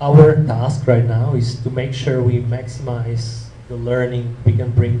our task right now is to make sure we maximize the learning we can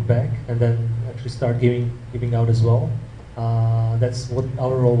bring back, and then actually start giving out as well. That's what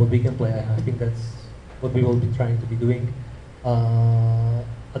our role, what we can play. I think that's what we will be trying to be doing.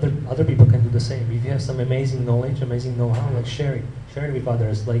 Other people can do the same. If you have some amazing knowledge, amazing know-how, like share it with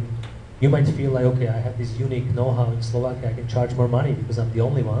others. Like, you might feel like, okay, I have this unique know-how in Slovakia, I can charge more money because I'm the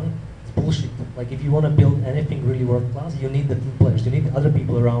only one. It's bullshit. Like if you want to build anything really world class, you need the team players. You need other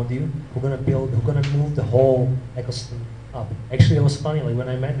people around you who are gonna build, who are gonna move the whole ecosystem up. Actually, it was funny. Like when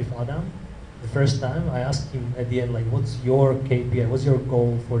I met with Adam the first time, I asked him at the end, like, what's your KPI? What's your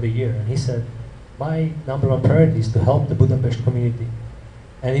goal for the year? And he said, my #1 priority is to help the Budapest community.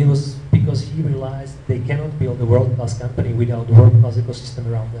 And it was because he realized they cannot build a world-class company without a world-class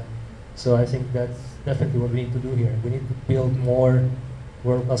ecosystem around them. So I think that's definitely what we need to do here. We need to build more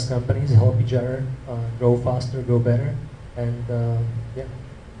world-class companies, help each other, grow faster, grow better, and yeah.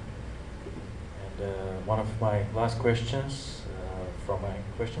 And one of my last questions from my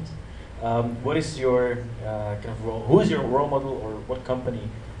questions. What is your kind of role? Who is your role model, or what company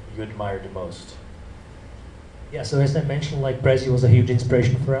you admire the most? Yeah, so as I mentioned, like Prezi was a huge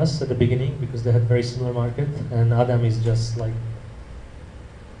inspiration for us at the beginning because they had very similar market, and Adam is just like,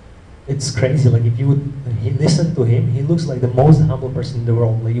 it's crazy. Like if you would listen to him, he looks like the most humble person in the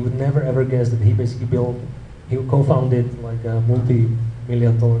world. Like you would never ever guess that he basically he co-founded like a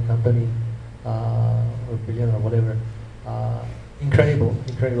multi-million-dollar company or billion or whatever.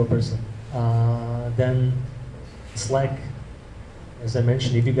 Incredible person. Then Slack, as I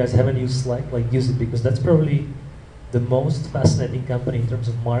mentioned, if you guys haven't used Slack, like use it, because that's probably the most fascinating company in terms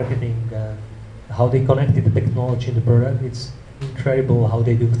of marketing, how they connected the technology and the product. It's incredible how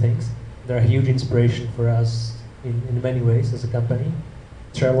they do things. They're a huge inspiration for us in many ways as a company.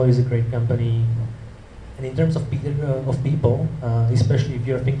 Trello is a great company. And in terms of people, especially if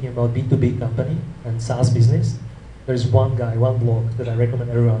you're thinking about B2B company and SaaS business, there's one guy, one blog that I recommend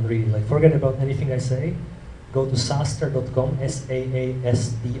everyone read. Like forget about anything I say, go to saaster.com,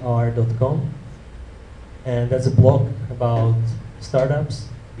 SAASTR.com, and that's a blog about startups,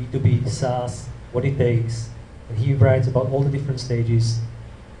 B2B, SaaS, what it takes. And he writes about all the different stages.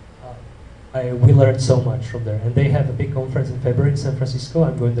 We learned so much from there. And they have a big conference in February in San Francisco.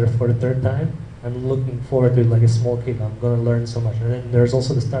 I'm going there for the 3rd time. I'm looking forward to it like a small kid. I'm going to learn so much. And then there's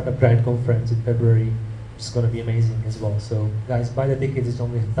also the Startup Grind conference in February, which is going to be amazing as well. So guys, buy the tickets. It's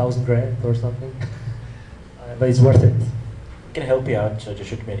only 1,000 grand or something. But it's worth it. I can help you out, so just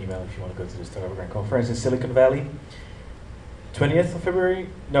shoot me an email if you want to go to the Startup Grind conference in Silicon Valley. 20th of February?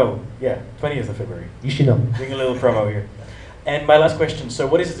 No, yeah, 20th of February. You should know. Doing a little promo here. And my last question, so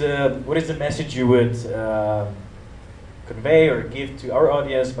what is the message you would convey or give to our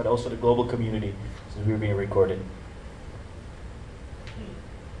audience, but also the global community, since we're being recorded?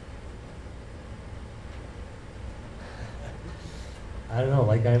 I don't know,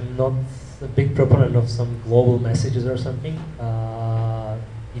 like I'm not a big proponent of some global messages or something.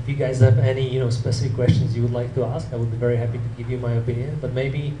 If you guys have any specific questions you would like to ask, I would be very happy to give you my opinion, but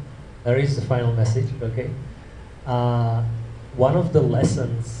maybe there is the final message, okay? One of the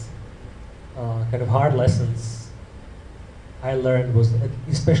lessons, kind of hard lessons I learned was,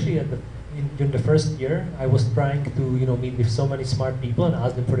 especially during the first year, I was trying to meet with so many smart people and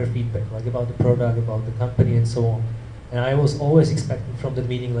ask them for their feedback, like about the product, about the company, and so on. And I was always expecting from the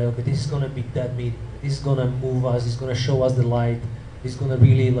meeting, like, okay, this is gonna be that meeting. This is gonna move us. This is gonna show us the light. This is gonna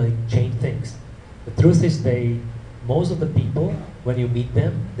really like change things. The truth is, most of the people, when you meet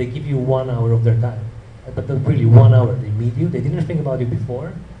them, they give you 1 hour of their time. But really 1 hour. They meet you. They didn't think about you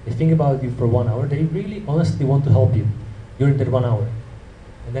before. They think about you for 1 hour. They really, honestly want to help you during that 1 hour.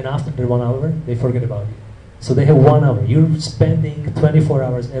 And then after that 1 hour, they forget about you. So they have 1 hour. You're spending 24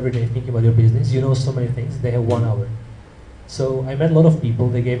 hours every day thinking about your business. You know so many things. They have 1 hour. So I met a lot of people,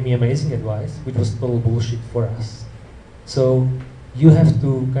 they gave me amazing advice, which was total bullshit for us. So you have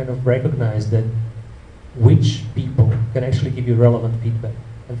to kind of recognize that which people can actually give you relevant feedback.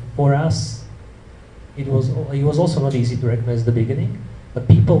 And for us, it was also not easy to recognize at the beginning, but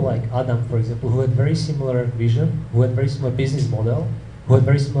people like Adam, for example, who had very similar vision, who had very similar business model, who had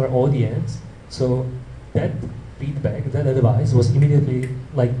very similar audience, so that feedback, that advice was immediately,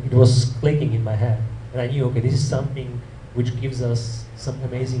 like, it was clicking in my head. And I knew, okay, this is something which gives us some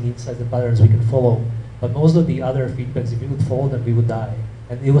amazing insights and patterns we can follow. But most of the other feedbacks, if we would follow them, we would die.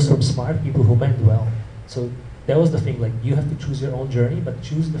 And it was from smart people who meant well. So that was the thing, like you have to choose your own journey, but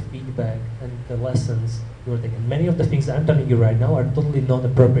choose the feedback and the lessons you want to take. And many of the things I'm telling you right now are totally not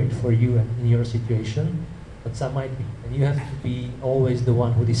appropriate for you and in your situation, but some might be. And you have to be always the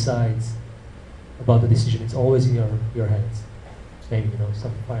one who decides about the decision. It's always in your hands. Maybe,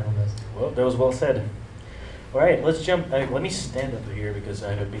 some final message. Well, that was well said. All right, let's jump. Let me stand up here because I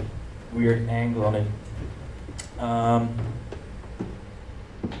have a big weird angle on it.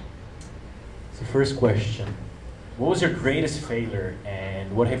 So first question. What was your greatest failure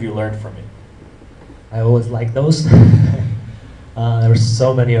and what have you learned from it? I always like those. There are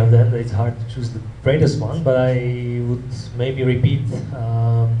so many of them that it's hard to choose the greatest one, but I would maybe repeat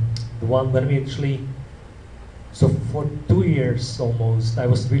The one when we actually, so for 2 years almost, I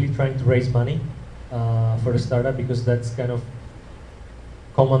was really trying to raise money for the startup, because that's kind of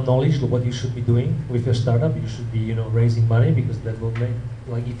common knowledge of what you should be doing with your startup. You should be, you know, raising money, because that will make,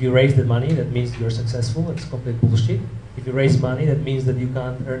 like, if you raise the money, that means you're successful. It's complete bullshit. If you raise money, that means that you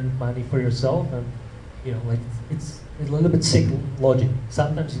can't earn money for yourself, and you know, like, it's a little bit sick logic.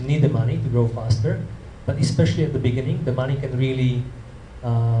 Sometimes you need the money to grow faster, but especially at the beginning, the money can really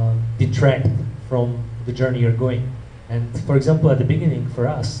detract from the journey you're going. And for example, at the beginning for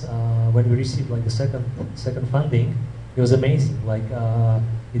us, when we received like the second funding, it was amazing. Like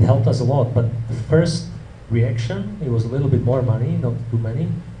it helped us a lot. But the first reaction, it was a little bit more money, not too many,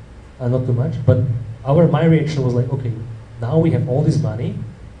 not too much. But my reaction was like, okay, now we have all this money,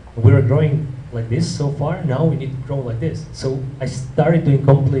 we are growing like this so far. Now we need to grow like this. So I started doing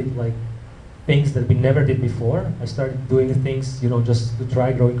complete like things that we never did before. I started doing things, you know, just to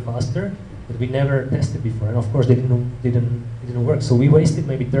try growing faster that we never tested before. And of course, they didn't work. So we wasted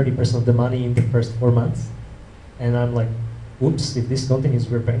maybe 30% of the money in the first 4 months. And I'm like, oops, if this continues,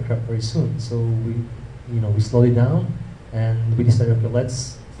 we're bankrupt very soon. So we slowed it down, and we decided, okay,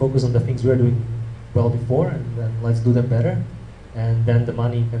 let's focus on the things we were doing well before, and then let's do them better. And then the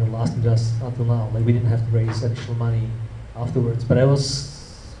money kind of lasted us until now. Like we didn't have to raise additional money afterwards. But I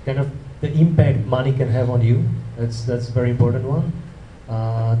was kind of the impact money can have on you. That's a very important one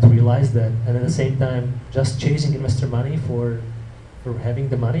to realize that. And at the same time, just chasing investor money for having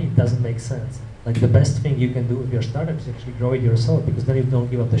the money, it doesn't make sense. Like the best thing you can do with your startup is actually grow it yourself, because then you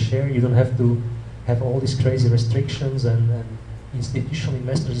don't give up the share. You don't have to have all these crazy restrictions, and institutional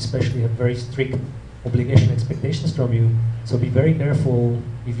investors especially have very strict obligation expectations from you. So be very careful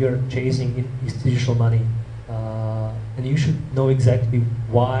if you're chasing institutional money, and you should know exactly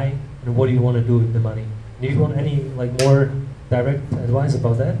why and what do you want to do with the money. And if you want any like more direct advice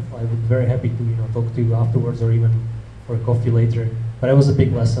about that, I would be very happy to talk to you afterwards, or even for a coffee later. But it was a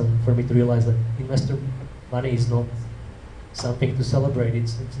big lesson for me to realize that investor money is not something to celebrate.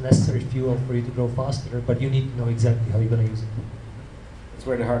 It's necessary fuel for you to grow faster, but you need to know exactly how you're going to use it. That's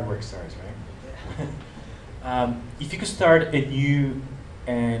where the hard work starts, right? If you could start a new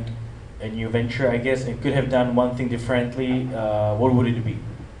venture, I guess, and could have done one thing differently, what would it be?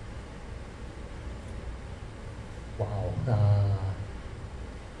 Wow.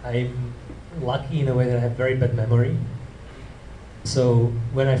 I'm lucky in a way that I have very bad memory. So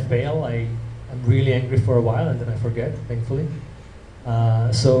when I fail, I'm really angry for a while, and then I forget, thankfully.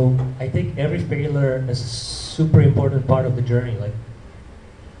 So I take every failure as a super important part of the journey. Like,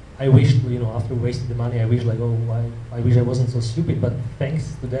 I wish, after wasting the money, I wish like, oh, I wish I wasn't so stupid. But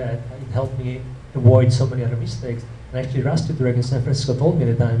thanks to that, it helped me avoid so many other mistakes. And actually, Rusty Turek in San Francisco told me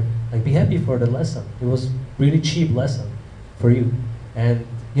at the time, like, be happy for the lesson. It was really cheap lesson for you. And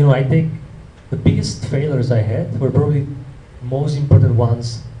I think the biggest failures I had were probably most important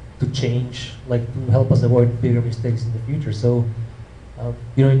ones to change, like to help us avoid bigger mistakes in the future. So,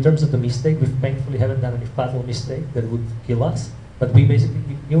 in terms of the mistake, we thankfully haven't done any fatal mistake that would kill us. But we basically,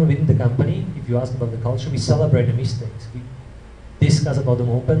 even within the company, if you ask about the culture, we celebrate the mistakes. We discuss about them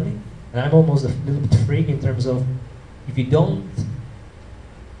openly. And I'm almost a little bit freak in terms of, if you don't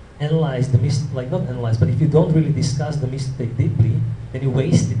analyze the mistake, like not analyze, but if you don't really discuss the mistake deeply, then you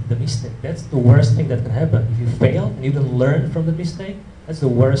wasted the mistake. That's the worst thing that can happen. If you fail and you don't learn from the mistake, that's the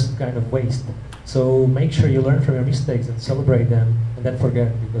worst kind of waste. So make sure you learn from your mistakes and celebrate them, and then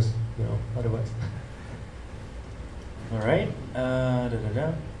forget, because otherwise. All right.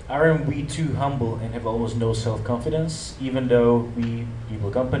 Aren't we too humble and have almost no self-confidence, even though we, people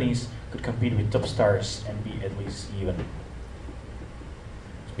companies, could compete with top stars and be at least even?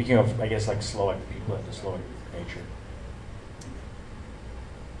 Speaking of, I guess, like Slovak people and the Slovak nature.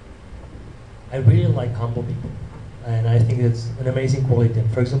 I really like humble people, and I think it's an amazing quality.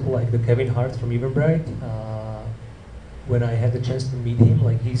 And for example, like the Kevin Hart from Eventbrite, when I had the chance to meet him,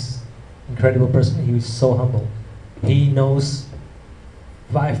 like he's an incredible person. He was so humble. He knows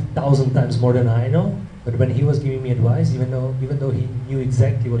 5,000 times more than I know, but when he was giving me advice, even though he knew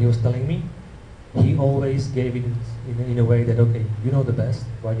exactly what he was telling me, he always gave it in a way that, okay, you know the best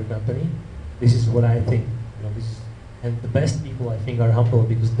about your company. This is what I think. And the best people, I think, are humble,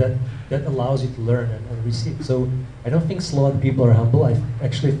 because that allows you to learn and receive. So I don't think Slovak people are humble. I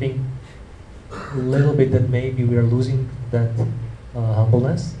actually think a little bit that maybe we are losing that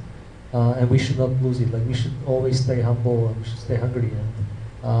humbleness, and we should not lose it. Like, we should always stay humble, and we should stay hungry.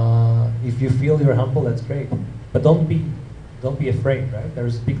 And if you feel you're humble, that's great. But don't be afraid, right?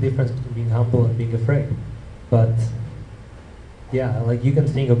 There's a big difference between being humble and being afraid. But yeah, like you can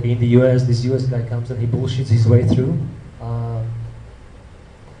think, okay, in the US, this US guy comes and he bullshits his way through.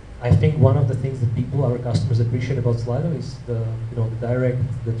 I think one of the things that people, our customers, appreciate about Slido is the the direct,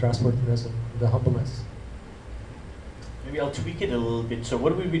 the trustworthiness, and the humbleness. Maybe I'll tweak it a little bit. So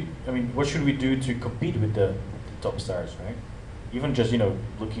what would we? I mean, what should we do to compete with the top stars, right? Even just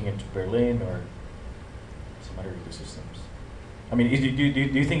looking into Berlin or some other ecosystems. I mean, do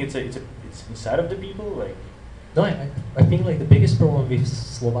you think it's inside of the people, like? No, I think like the biggest problem with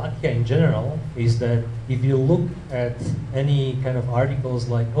Slovakia in general is that if you look at any kind of articles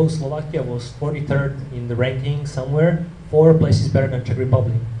like, oh, Slovakia was 43rd in the ranking somewhere, 4 places better than Czech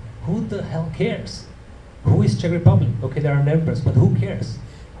Republic. Who the hell cares? Who is Czech Republic? Okay, there are neighbors, but who cares?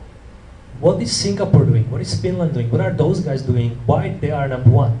 What is Singapore doing? What is Finland doing? What are those guys doing? Why they are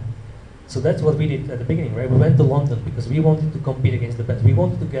number 1? So that's what we did at the beginning, right? We went to London because we wanted to compete against the best. We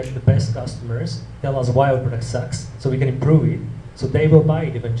wanted to get the best customers, tell us why our product sucks, so we can improve it, so they will buy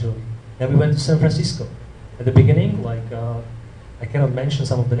it eventually. Then we went to San Francisco. At the beginning, like, I cannot mention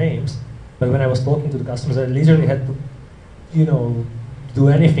some of the names, but when I was talking to the customers, I literally had to, do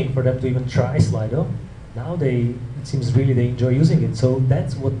anything for them to even try Slido. Now it seems really they enjoy using it. So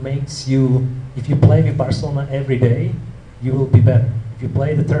that's what makes you, if you play with Barcelona every day, you will be better. If you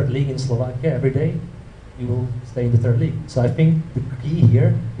play the 3rd league in Slovakia every day, you will stay in the 3rd league. So I think the key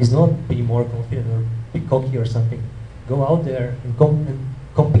here is not be more confident or be cocky or something. Go out there and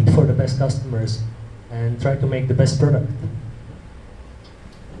compete for the best customers and try to make the best product.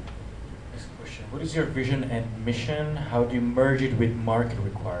 Next question. What is your vision and mission? How do you merge it with market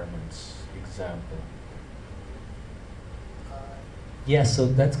requirements? Example. Yeah, so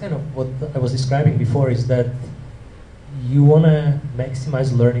that's kind of what I was describing before, is that you want to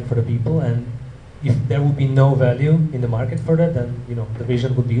maximize learning for the people, and if there would be no value in the market for that, then the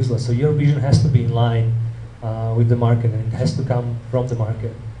vision would be useless. So your vision has to be in line with the market, and it has to come from the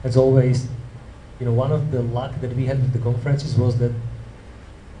market. As always, one of the luck that we had with the conferences was that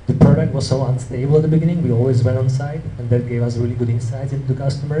the product was so unstable at the beginning. We always went on site, and that gave us really good insights into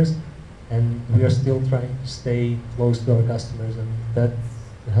customers, and we are still trying to stay close to our customers, and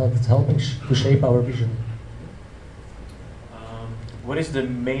that's helping to shape our vision. What is the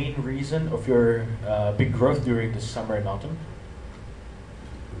main reason of your big growth during the summer and autumn?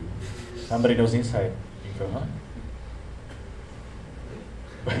 Somebody knows inside info, huh?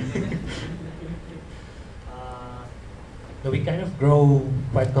 We kind of grow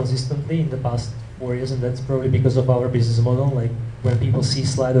quite consistently in the past 4 years, and that's probably because of our business model. Like, when people see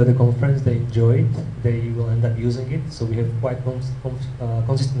Slido at the conference, they enjoy it, they will end up using it. So we have quite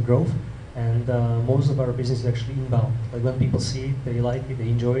consistent growth. And most of our business is actually inbound. Like, when people see it, they like it, they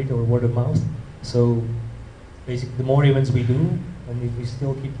enjoy it, or word of mouth. So basically, the more events we do, and if we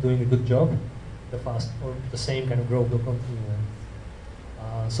still keep doing a good job, the same kind of growth will continue.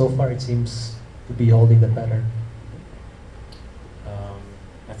 And so far, it seems to be holding the pattern.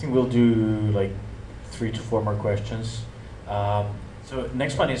 I think we'll do like 3 to 4 more questions. So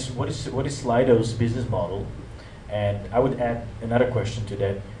next one is what is Slido's business model? And I would add another question to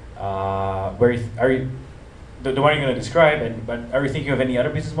that. Where are you, the one you're going to describe, but are you thinking of any other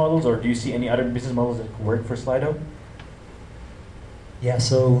business models, or do you see any other business models that could work for Slido? Yeah,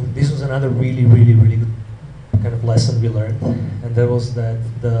 so this was another really, really, really good kind of lesson we learned, and that was that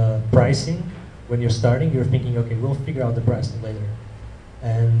the pricing, when you're starting, you're thinking, okay, we'll figure out the pricing later.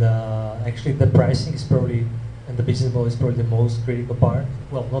 And actually the pricing is probably, and the business model is probably the most critical part.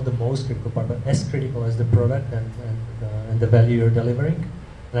 Well, not the most critical part, but as critical as the product and the value you're delivering.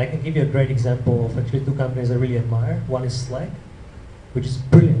 And I can give you a great example of actually 2 companies I really admire. One is Slack, which is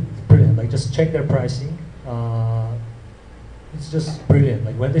brilliant, brilliant. Like, just check their pricing. It's just brilliant.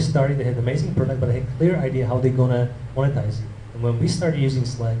 Like, when they started, they had an amazing product, but they had a clear idea how they're gonna monetize it. And when we started using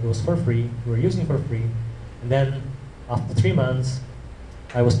Slack, it was for free. We were using it for free. And then after 3 months,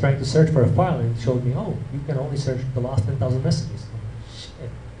 I was trying to search for a file, and it showed me, oh, you can only search the last 10,000 messages. Shit.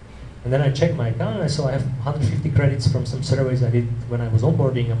 And then I checked my account, and I saw I have 150 credits from some surveys I did when I was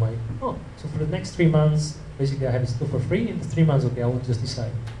onboarding. I'm like, oh, so for the next 3 months, basically I have it still for free. In the 3 months, okay, I will just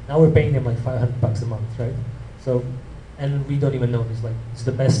decide. Now we're paying them like $500 a month, right? So, and we don't even know this. Like, it's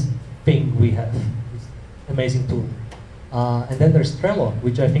the best thing we have. It's an amazing tool. And then there's Trello,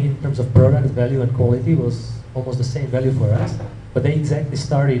 which I think in terms of product value and quality was almost the same value for us. But they exactly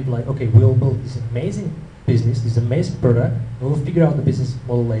started like, okay, we'll build this amazing business, this amazing product, and we'll figure out the business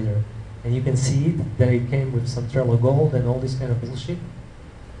model later. And you can see it, they came with some Trello Gold and all this kind of bullshit,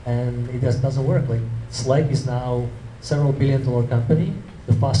 and it just doesn't work. Like, Slack is now several billion-dollar company,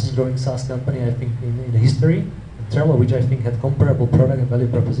 the fastest growing SaaS company, I think, in the history. And Trello, which I think had comparable product and value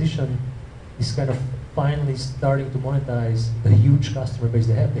proposition, is kind of finally starting to monetize the huge customer base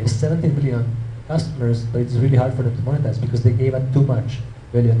they have. They have 17 million customers, but it's really hard for them to monetize because they gave up too much.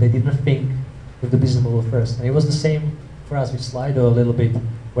 value, and they didn't think with the business model first. And it was the same for us with Slido a little bit,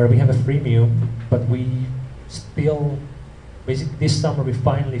 where we have a freemium, but we still, basically this summer we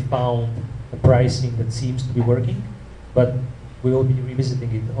finally found a pricing that seems to be working, but we will be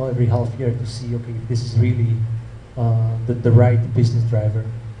revisiting it every half year to see, okay, if this is really the right business driver.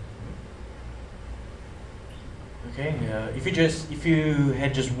 Okay, if you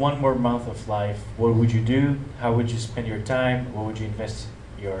had just one more month of life, what would you do? How would you spend your time? What would you invest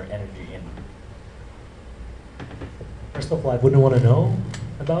your energy in? First of all, I wouldn't want to know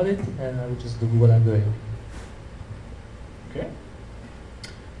about it, and I would just do what I'm doing. Okay.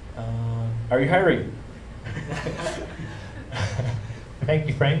 Are you hiring? Thank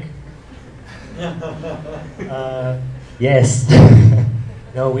you, Frank. Yes.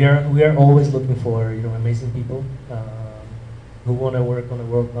 No, we are always looking for amazing people who want to work on a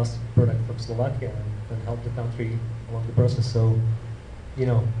world-class product from Slovakia and help the country along the process. So,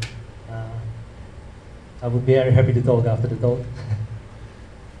 I would be very happy to talk after the talk.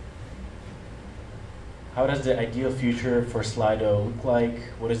 How does the ideal future for Slido look like?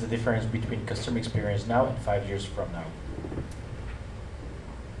 What is the difference between customer experience now and 5 years from now?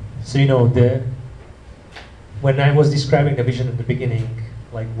 So when I was describing the vision at the beginning,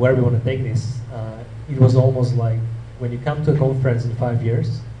 like where we want to take this, it was almost like when you come to a conference in 5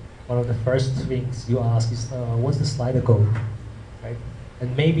 years, one of the first things you ask is, what's the Slido code, right?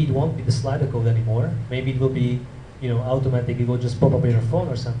 And maybe it won't be the Slido code anymore. Maybe it will be, automatic. It will just pop up on your phone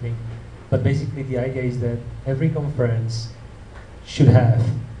or something. But basically, the idea is that every conference should have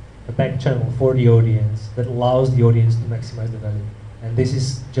a back channel for the audience that allows the audience to maximize the value. And this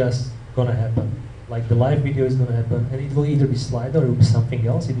is just gonna happen. Like the live video is gonna happen, and it will either be Slido or it will be something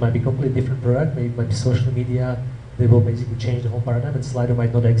else. It might be a completely different product. Maybe it might be social media. They will basically change the whole paradigm, and Slido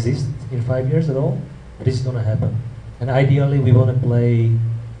might not exist in 5 years at all. But this is gonna happen. And ideally, we wanna play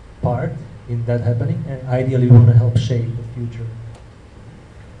part in that happening, and ideally, we wanna help shape the future.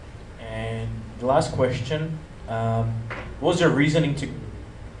 And the last question, what was your reasoning to...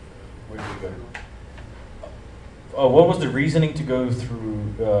 Where did you go? What was the reasoning to go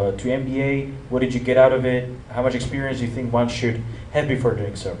through to MBA? What did you get out of it? How much experience do you think one should have before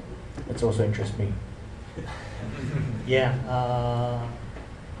doing so? That's also interests me. Yeah,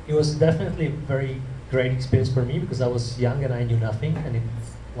 it was definitely a very great experience for me because I was young and I knew nothing, and it,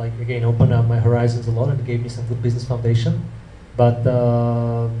 like, again, opened up my horizons a lot and gave me some good business foundation. But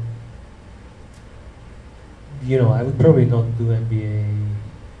I would probably not do MBA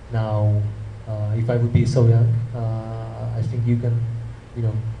now if I would be so young. I think you can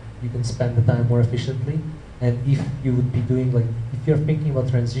spend the time more efficiently. And if you would be doing, like, if you're thinking about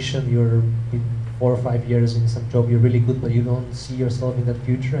transition, you're in 4 or 5 years in some job, you're really good, but you don't see yourself in that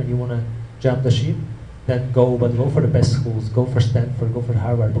future and you want to jump the ship, then go for the best schools. Go for Stanford, go for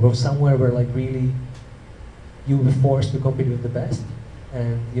Harvard, go somewhere where, like, really you'll be forced to compete with the best.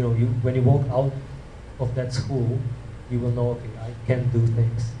 And when you walk out of that school, you will know, okay, I can do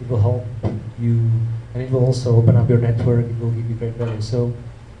things. It will help you, and it will also open up your network. It will give you great value. So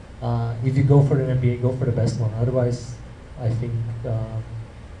if you go for an MBA, go for the best one. Otherwise, I think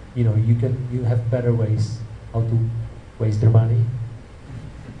you have better ways how to waste your money.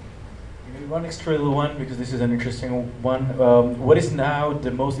 Maybe one extra little one, because this is an interesting one. What is now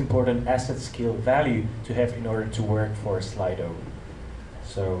the most important asset, skill, value to have in order to work for Slido?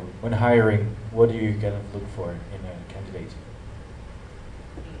 So when hiring, what do you kind of look for in a candidate?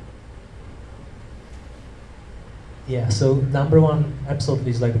 Yeah, so number one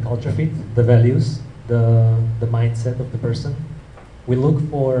absolutely is like the culture fit, the values, the mindset of the person. We look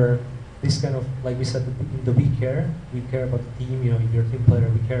for this kind of, like we said, we care about the team. If you're a team player,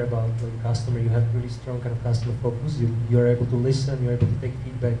 we care about the customer. You have really strong kind of customer focus. You're able to listen, you're able to take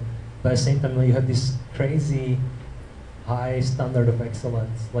feedback. But at the same time, you have this crazy high standard of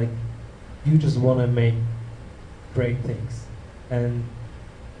excellence. Like, you just want to make great things, and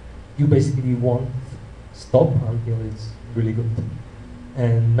you basically won't stop until it's really good.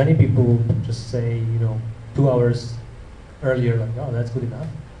 And many people just say, 2 hours earlier, like, oh, that's good enough.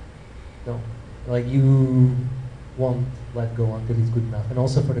 No, like, you won't let go until it's good enough. And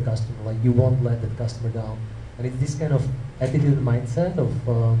also for the customer, like, you won't let that customer down. And it's this kind of attitude and mindset of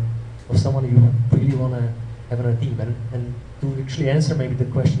someone you really want to have on a team. And to actually answer maybe the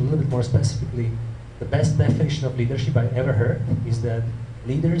question a little bit more specifically, the best definition of leadership I ever heard is that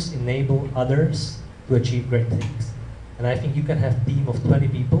leaders enable others to achieve great things. And I think you can have a team of 20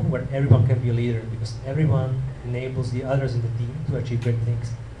 people where everyone can be a leader, because everyone enables the others in the team to achieve great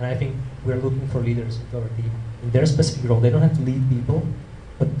things. And I think we're looking for leaders into our team in their specific role. They don't have to lead people,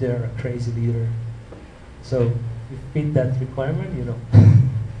 but they're a crazy leader. So if you fit that requirement,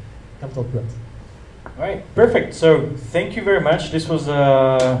 come talk to us. All right, perfect. So thank you very much. This was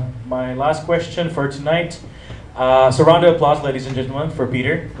my last question for tonight. So round of applause, ladies and gentlemen, for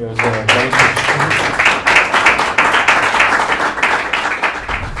Peter. It was very